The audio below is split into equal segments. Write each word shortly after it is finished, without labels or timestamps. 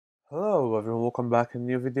Hello everyone, welcome back in a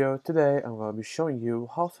new video. Today I'm going to be showing you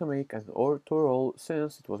how to make an auto roll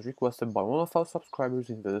since it was requested by one of our subscribers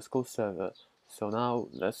in the Discord server. So now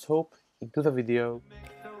let's hop into the video.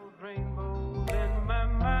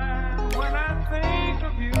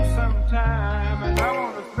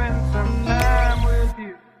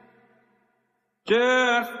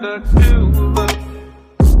 Just the two of us.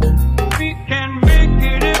 We can make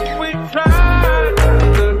it if we try.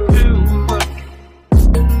 The two of us.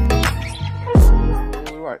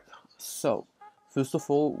 Alright, so first of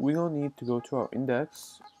all we're gonna need to go to our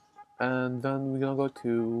index and then we're gonna go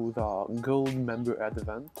to the gold member add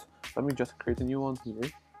event. Let me just create a new one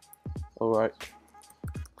here. Alright,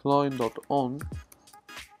 client.on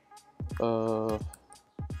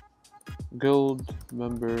gold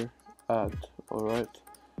member add. Alright,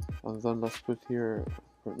 and then let's put here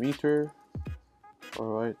parameter.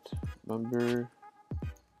 Alright, member,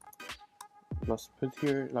 let's put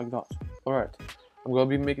here like that. Alright, I'm gonna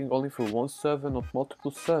be making only for one server, not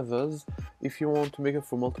multiple servers. If you want to make it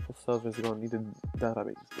for multiple servers, you're gonna need a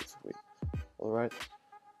database basically. Alright,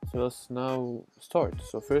 so let's now start.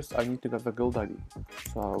 So first I need to get the gold ID.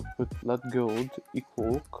 So I'll put let gold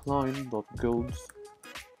equal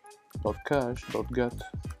client.golds.cache.get,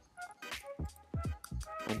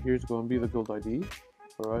 and here's going to be the gold ID.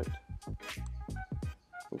 Alright,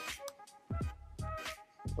 oops,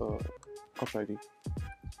 copy ID.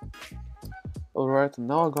 Alright,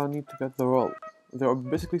 now I'm gonna need to get the role. There are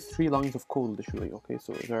basically 3 lines of code literally, okay,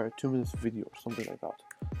 so there are 2 minutes video or something like that.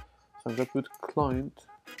 So I'm gonna put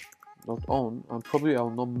client.on, and probably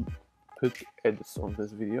I'll not put edits on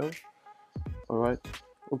this video. Alright,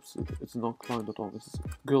 oops, it's not client.on, this is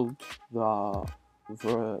guild, the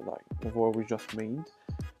var we just made.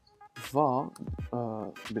 var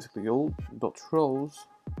basically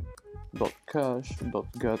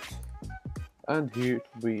guild.rows.cache.get, and here it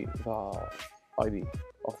will be the ID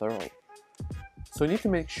of the role. So you need to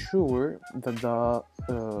make sure that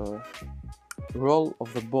the role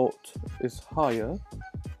of the bot is higher.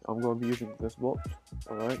 I'm going to be using this bot.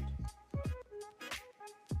 Alright,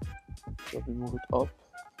 let me move it up.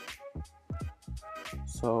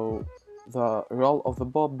 So the role of the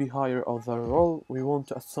bot be higher of the role we want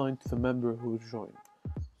to assign to the member who joined.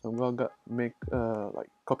 So I'm gonna make like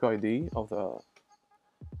copy ID of the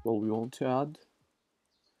role we want to add.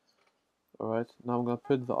 Alright, now I'm gonna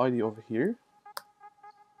put the ID over here,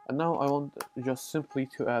 and now I want just simply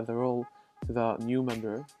to add the role to the new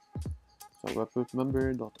member. So I'm gonna put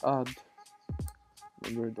member.add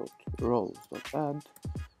member.roles.add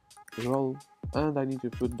role, and I need to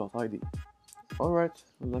put .id. Alright,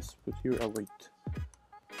 let's put here await.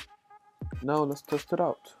 Now let's test it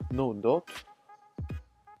out. No dot.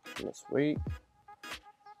 Let's wait.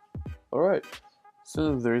 Alright,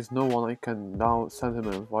 since there is no one, I can now send him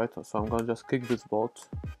an invite, so I'm gonna just kick this bot.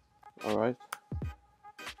 Alright,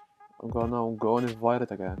 I'm gonna now go and invite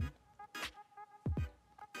it again.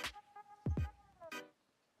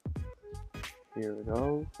 Here we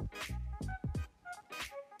go.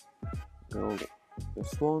 Go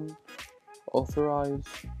this one. Authorize,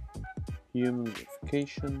 human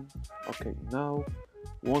verification. Okay, now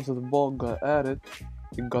once the bot got added,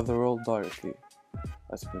 it got the role directly,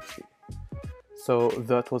 as you can see. So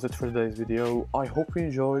that was it for today's video. I hope you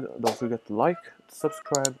enjoyed. Don't forget to like,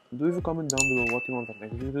 subscribe, leave a comment down below what you want the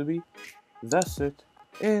next video to be. That's it,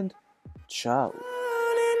 and ciao.